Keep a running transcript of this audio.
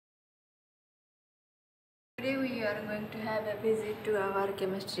Today we are going to have a visit to our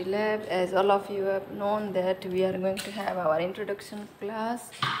chemistry lab. As all of you have known that we are going to have our introduction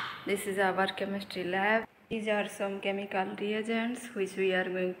class. This is our chemistry lab. These are some chemical reagents which we are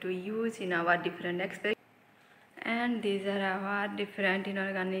going to use in our different experiments. And these are our different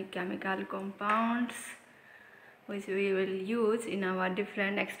inorganic chemical compounds which we will use in our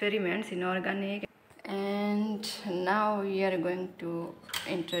different experiments in organic. And now we are going to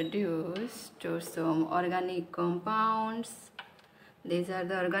introduce to some organic compounds. These are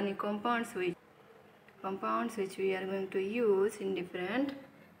the organic compounds which we are going to use in different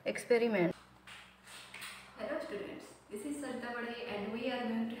experiments. Hello students, this is Std-IX and we are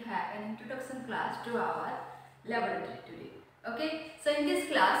going to have an introduction class to our laboratory today. Okay, so in this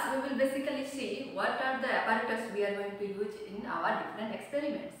class we will basically see what are the apparatus we are going to use in our different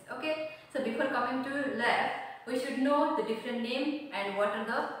experiments. Okay, so before coming to lab, we should know the different name and what are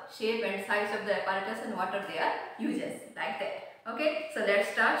the shape and size of the apparatus and what are their uses, like that. Okay, so let's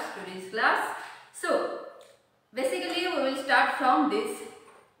start today's class. So basically we will start from these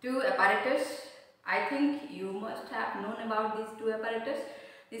two apparatus. I think you must have known about these two apparatus.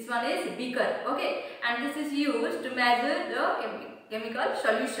 This one is beaker, okay, and this is used to measure the chemical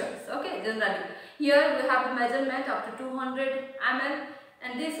solutions, okay, generally. Here we have the measurement up to 200 ml,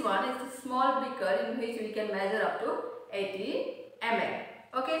 and this one is the small beaker in which we can measure up to 80 ml,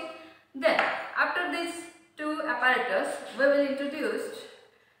 okay. Then after these two apparatus, we will introduce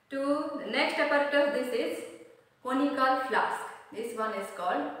to the next apparatus. This is conical flask. This one is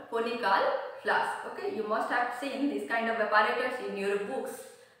called conical flask, okay. You must have seen this kind of apparatus in your books.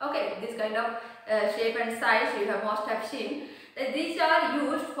 Okay, this kind of shape and size you must have seen. These are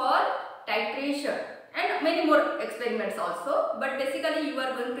used for titration and many more experiments also. But basically you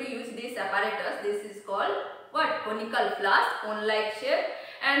are going to use this apparatus. This is called what? Conical flask, cone-like shape.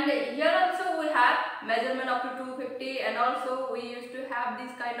 And here also we have measurement up to 250, and also we used to have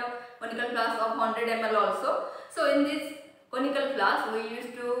this kind of conical flask of 100 ml also. So in this conical flask we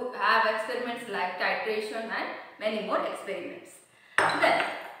used to have experiments like titration and many more experiments. Then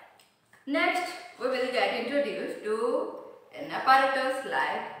next we will get introduced to an apparatus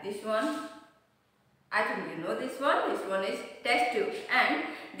like this one. I think you know this one. This one is test tube, and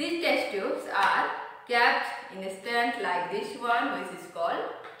these test tubes are kept in a stand like this one, which is called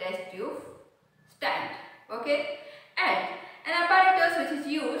test tube stand, okay. And an apparatus which is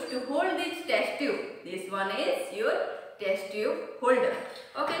used to hold this test tube. This one is your test tube holder,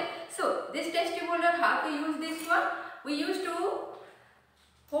 okay. So this test tube holder, how to use this one? We used to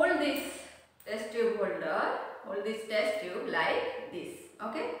hold this test tube holder, hold this test tube like this,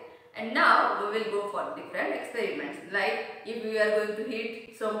 okay. And now we will go for different experiments. Like if we are going to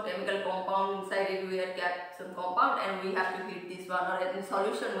heat some chemical compound, inside it we have kept some compound and we have to heat this one, or in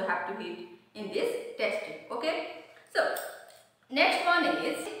solution we have to heat in this test tube, okay. So next one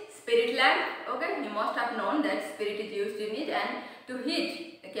is spirit lamp, okay. You must have known that spirit is used in it, and to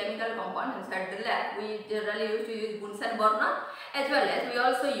heat the chemical compound inside the lab we generally used to use Bunsen burner, as well as we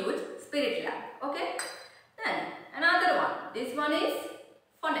also use spirit lamp, okay. Then another one, this one is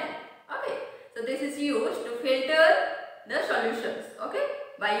funnel, okay. So this is used to filter the solutions, okay,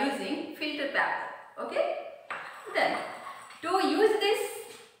 by using filter paper, okay. Then to use this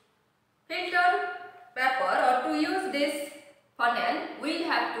filter paper or to use this funnel, we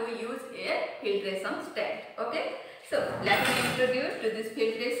have to use a filtration stand, okay. So let me introduce to this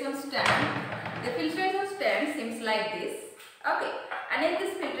filtration stand. The filtration stand seems like this, okay, and in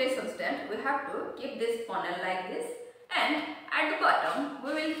this filtration stand we have to keep this funnel like this, and at the bottom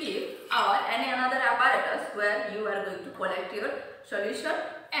we will keep our another apparatus where you are going to collect your solution,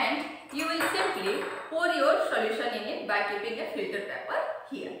 and you will simply pour your solution in it by keeping a filter paper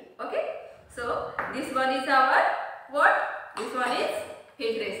here, okay. So this one is our what? This one is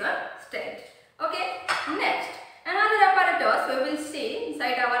filtration stand, okay. Next, another apparatus we will see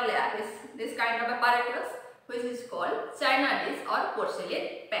inside our lab is this kind of apparatus, which is called china dish or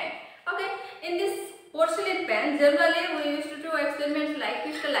porcelain pan, okay. In this porcelain pan, generally we used to do experiments like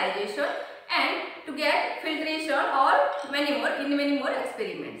crystallization and to get filtration or many more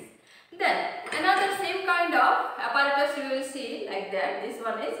experiments. Then another same kind of apparatus you will see like that. This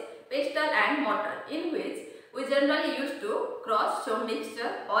one is pestle and mortar, in which we generally used to cross some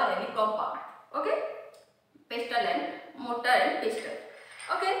mixture or any compound, okay. Pestle and mortar and pestle,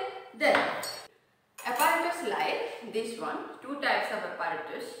 okay. Then apparatus like this one, two types of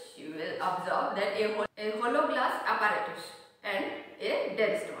apparatus you will observe, that a hollow glass apparatus and a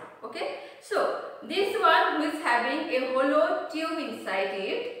dense one, okay. So this one is having a hollow tube inside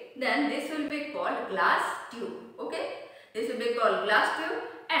it, then this will be called glass tube, okay. This will be called glass tube,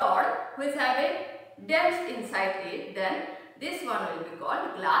 and or which have a dense inside it, then this one will be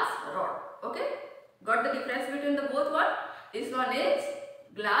called glass rod. Okay, got the difference between the both one? This one is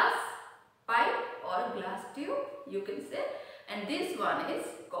glass pipe or glass tube, you can say, and this one is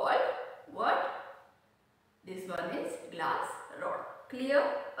called what? This one is glass rod. Clear?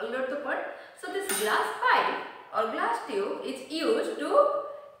 All got the point? So this glass pipe or glass tube is used to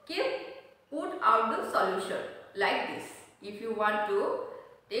put out the solution like this. If you want to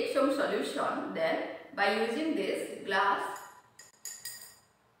take some solution, then by using this glass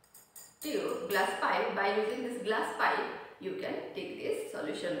tube, glass pipe, by using this glass pipe, you can take this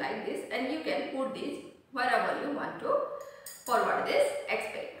solution like this and you can put this wherever you want to forward this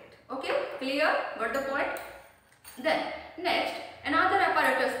experiment. Okay, clear? Got the point? Then next, another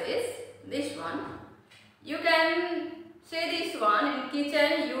apparatus is this one. You can say this one in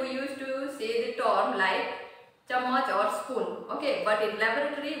kitchen. You used to say the term like chammach or spoon. Okay, but in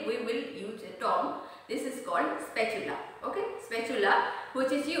laboratory we will use a term. This is called spatula. Okay, spatula,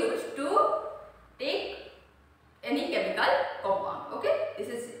 which is used to take any chemical compound. Okay, this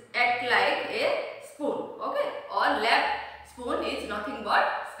is act like a spoon. Okay, or lab spoon is nothing but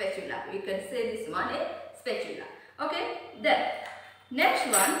spatula. We can say this one a spatula. Okay, then next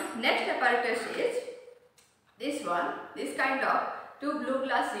apparatus is this one. This kind of two blue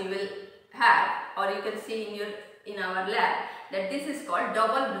glass you will have, or you can see in our lab, that this is called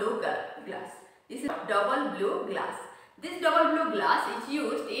double blue glass. This is double blue glass. This double blue glass is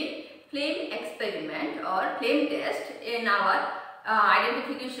used in flame experiment or flame test in our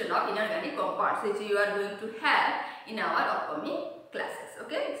identification of inorganic compounds, which you are going to have in our upcoming classes.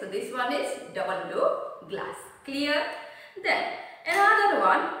 Okay, so this one is double blue glass. Clear? Then another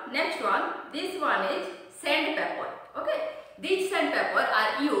one, next one, this one is sandpaper. Okay, these sandpaper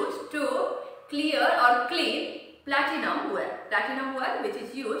are used to clear or clean platinum ware, which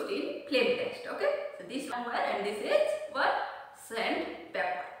is used in flame test. Okay, so this one ware and this is what?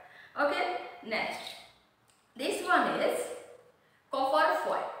 Sandpaper. Okay, next, this one is copper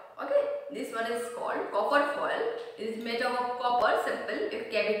foil. Okay, this one is called copper foil. It is made of copper, simple,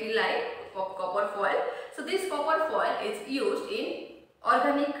 cavity like copper foil. So this copper foil is used in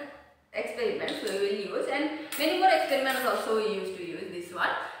organic experiments we will use, and many more experiments also we used to use this one.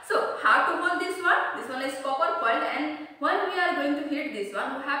 So how to hold this one? This one is copper foil, and when we are going to heat this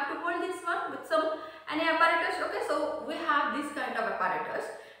one, we have to hold this one with any apparatus. Okay, so we have this kind of apparatus,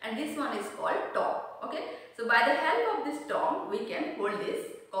 and this one is called tongue. Okay, so by the help of this tongue, we can hold this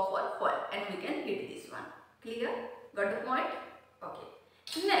copper foil and we can heat this one. Clear? Got the point?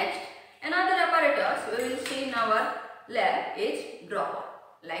 Okay. Next, another apparatus we will see in our lab is dropper.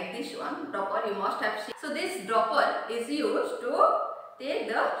 Like this one, dropper you must have seen. So this dropper is used to take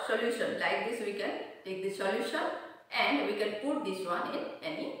the solution. Like this, we can take the solution and we can put this one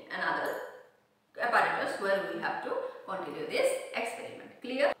in another apparatus where we have to continue this experiment.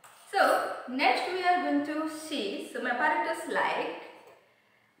 Clear? So next we are going to see some apparatus like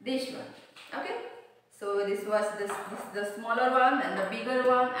this one. Okay, so this was the smaller one and the bigger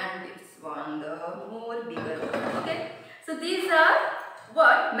one, and this one the more bigger one. Okay, so these are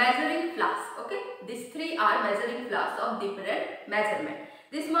what? Measuring flasks. Okay, these three are measuring flasks of different measurement.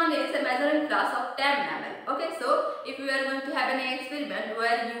 This one is a measuring flask of 10 ml. Okay, so if you are going to have any experiment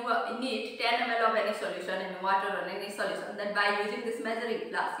where you need 10 ml of any solution in water or any solution, then by using this measuring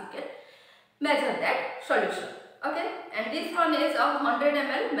flask you can measure that solution. Okay, and this one is of 100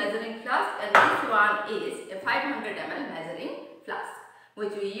 ml measuring flask, and this one is a 500 ml measuring flask,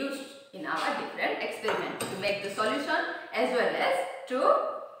 which we used in our different experiments to make the solution as well as to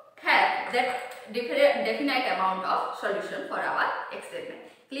have that definite amount of solution for our experiment.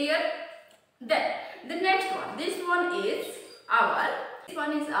 Clear? Then the next one, this one is our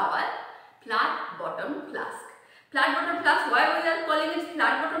flat bottom flask. Flat bottom flask, why we are calling it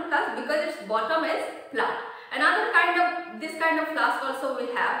flat bottom flask? Because its bottom is flat. Another this kind of flask also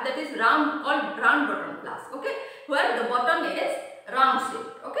we have, that is round, called round bottom flask. Okay, where the bottom is round shape.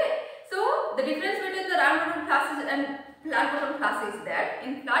 Okay, so the difference between the round bottom flask and flat bottom flask is that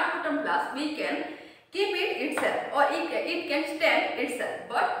in flat bottom flask we can keep it itself, or it can stand itself,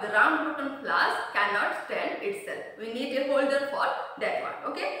 but the round bottom flask cannot stand itself. We need a holder for that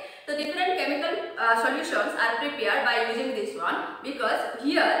one. Okay, so different chemical solutions are prepared by using this one, because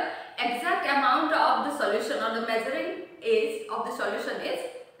here exact amount of the solution or the measuring age of the solution is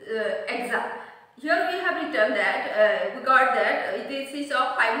exact. Here we have written that we got that it is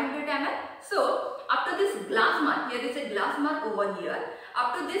of 500 ml. So after this glass mark, here is a glass mark over here.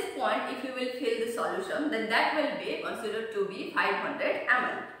 Up to this point, if you will fill the solution, then that will be considered to be 500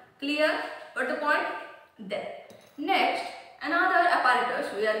 ml. Clear? Got the point? Then next, Another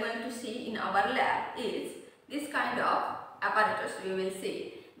apparatus we are going to see in our lab is this kind of apparatus we will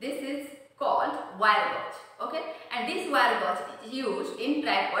see. This is called wire gauge. Okay, and this wire gauge is used in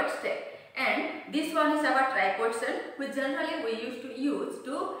tripod step. And this one is our tripod cell, which generally we used to use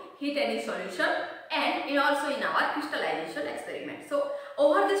to heat any solution and also in our crystallization experiment. So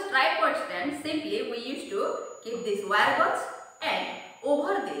over this tripod stand, simply we used to keep this wire gauge, and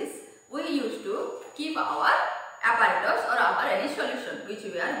over this we used to keep our apparatus or our any solution which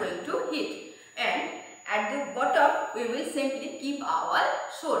we are going to heat, and at the bottom we will simply keep our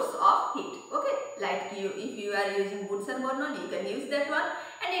source of heat. Okay, like if you are using Bunsen burner, you can use that one,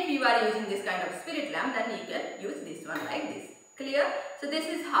 and if you are using this kind of spirit lamp, then you can use this one like this. Clear? So this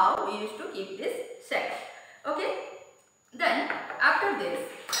is how we used to keep this setup. Okay, then after this,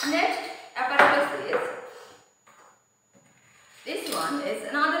 next apparatus is this one is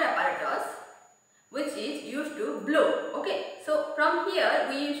another apparatus which is used to blow. Okay, so from here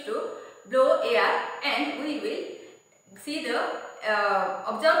we used to blow air, and we will see the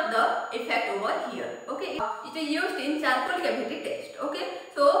observe the effect over here. Okay, it is used in charcoal cavity test. Okay,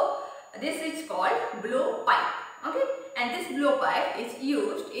 so this is called blow pipe. Okay, and this blow pipe is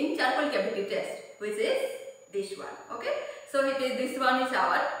used in charcoal cavity test, which is this one. Okay, so this one is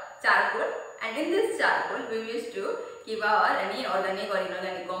our charcoal, and in this charcoal we used to keep our any organic or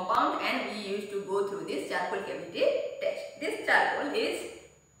inorganic compound, and we used to go through this charcoal cavity test. This charcoal is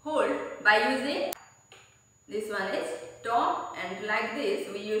hold by using this one is top, and like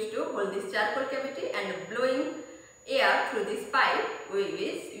this we used to hold this charcoal cavity and blowing air through this pipe. We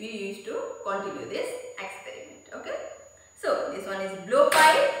used to continue this experiment. Okay, so this one is blow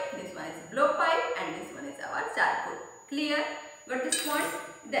pipe, this one is blow pipe, and this one is our charcoal. Clear? Got this point?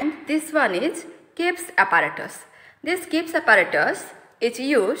 Then this one is Gibbs apparatus. This Gibbs apparatus is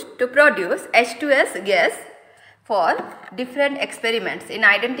used to produce H2S gas for different experiments. In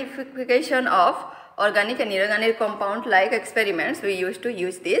identification of organic and inorganic compound like experiments, we used to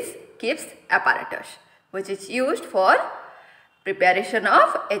use this Gibbs apparatus, which is used for preparation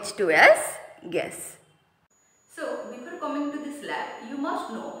of H2S gas. So before coming to this lab, you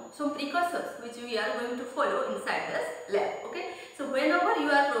must know some precautions which we are going to follow inside this lab. Okay, so whenever you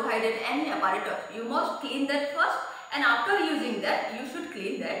are provided any apparatus, you must clean that first, and after using that you should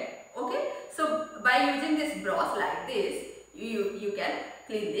clean that. Okay, so by using this brush like this, you can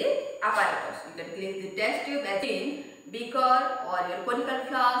clean the apparatus. You can clean the test tube as in beaker or your conical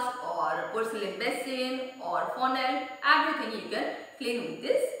flask or porcelain basin or funnel. Everything you can clean with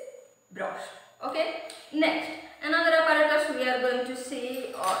this brush. Okay, next another apparatus we are going to see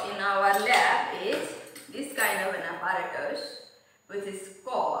in our lab is this kind of an apparatus which is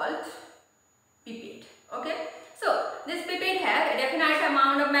called pipette. Okay, so this pipette has a definite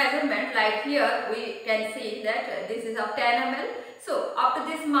amount of measurement. Like here we can see that this is of 10 ml. So up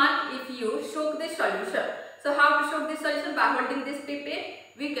to this mark, if you soak this solution, so how to soak this solution? By holding this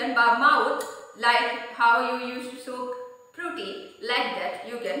pipette, we can by mouth, like how you used to soak fruity, like that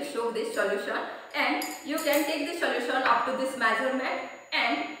you can soak this solution, and you can take the solution up to this measurement,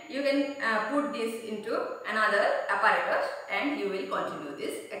 and you can put this into another apparatus, and you will continue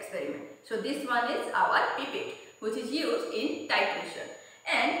this experiment. So this one is our pipette, which is used in titration.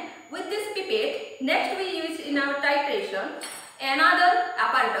 And with this pipette, next we use in our titration another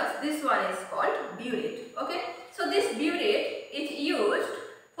apparatus. This one is called burette. Okay, so this burette is used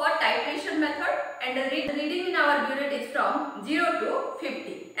for titration method, and the reading in our burette is from 0 to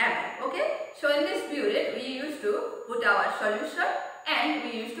 50 ml. Okay, so in this burette we used to put our solution, and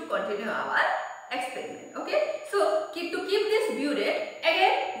we used to continue our experiment. Okay, so to keep this burette,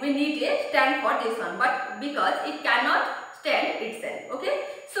 again we need a stand for this one, but because it cannot stand itself. Okay,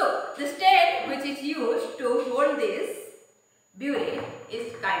 so the stand which is used to hold this burette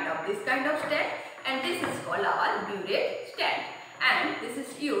is this kind of stand, and this is called our burette stand, and this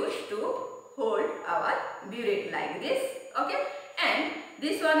is used to hold our burette like this. Okay, and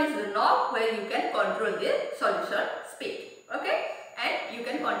this one is the knob where you can control the solution speed. Okay, and you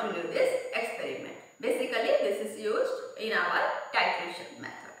can continue this experiment. Basically this is used in our titration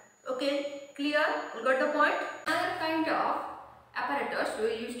method. Okay, clear? You got the point? Another kind of apparatus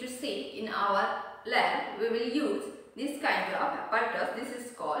we used to see in our lab, we will use this kind of apparatus. This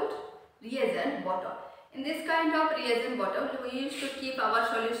is called reagent bottle. In this kind of reagent bottle, we used to keep our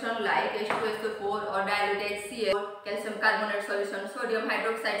solution like H2SO4 or diluted Cl, calcium carbonate solution, sodium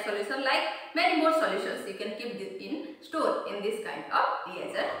hydroxide solution, like many more solutions you can keep this store in this kind of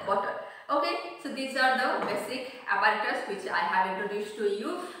reagent bottle. Okay, so these are the basic apparatus which I have introduced to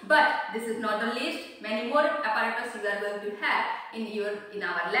you, but this is not the least. Many more apparatus you are going to have in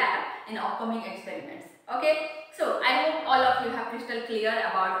our lab in upcoming experiments. Okay, So I hope all of you have crystal clear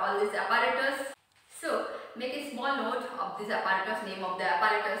about all these apparatus. So make a small note of this apparatus, name of the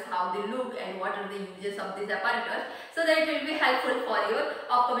apparatus, how they look and what are the uses of this apparatus, so that it will be helpful for your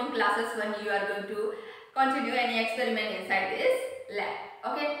upcoming classes when you are going to continue any experiment inside this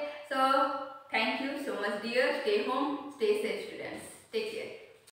lab. Okay, so thank you so much dear. Stay home, stay safe students. Take care.